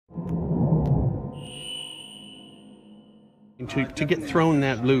To get thrown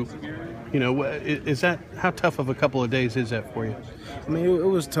that loop, you know, is that, how tough of a couple of days is that for you? I mean, it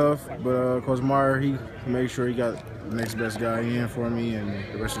was tough, but Coach Meyer, he made sure he got the next best guy in for me and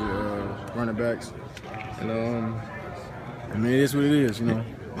the rest of the running backs. And I mean, it is what it is, you know.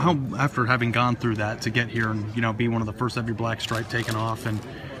 How, after having gone through that, to get here and, you know, be one of the first every black stripe taken off and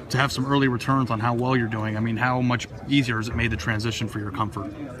to have some early returns on how well you're doing, I mean, how much easier has it made the transition for your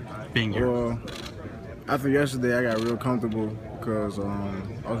comfort being here? Well, after yesterday, I got real comfortable because I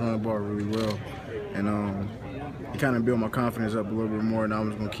was running the ball really well. And it kind of built my confidence up a little bit more, and I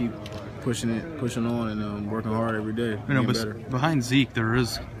was going to keep pushing on and working hard every day. You know, but behind Zeke, there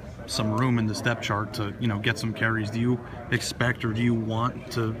is some room in the step chart to, you know, get some carries. Do you expect, or do you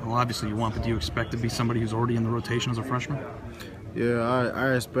want to, well, obviously you want, but do you expect to be somebody who's already in the rotation as a freshman? Yeah,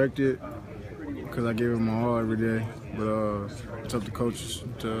 I expect it because I gave it my all every day, but it's up to coaches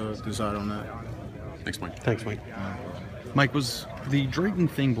to decide on that. Thanks, Mike. Thanks, Mike. Mike, was the Drayton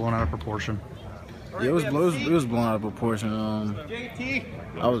thing blown out of proportion? Yeah, it was blown out of proportion.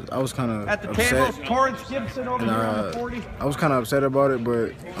 I was kind of upset. I was kind of upset about it,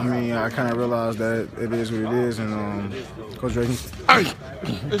 but I mean, I kind of realized that it is what it is, and Coach Drayton. Hey,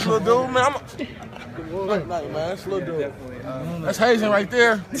 this little dude, man. Good night, man. This little dude. That's hazing right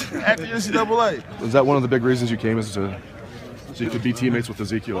there at the NCAA. Was that one of the big reasons you came, is so you could be teammates with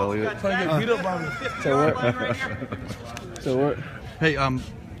Ezekiel Elliott? Trying to get beat up by me. So what? Hey,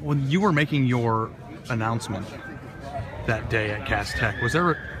 when you were making your announcement that day at Cass Tech, was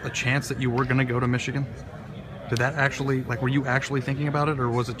there a chance that you were going to go to Michigan? Did that actually, like, were you actually thinking about it, or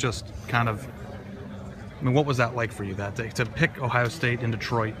was it just kind of, I mean, what was that like for you that day? To pick Ohio State in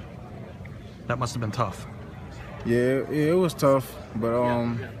Detroit, that must have been tough. Yeah, it was tough, but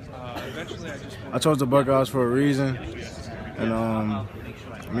I chose the Buckeyes for a reason, and I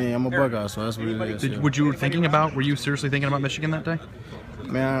mean, I'm a Buckeye, so that's what it is. Were you seriously thinking about Michigan that day?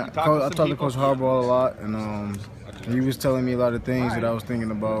 Man, I talked to Coach Harbaugh a lot, and he was telling me a lot of things that I was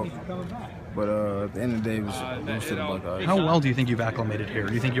thinking about. But at the end of the day, it was for the Buckeyes. How well do you think you've acclimated here?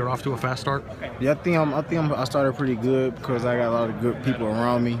 Do you think you're off to a fast start? Yeah, I started pretty good because I got a lot of good people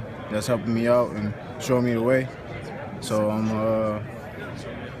around me that's helping me out and showing me the way. So I'm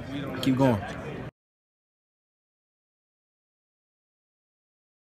keep going.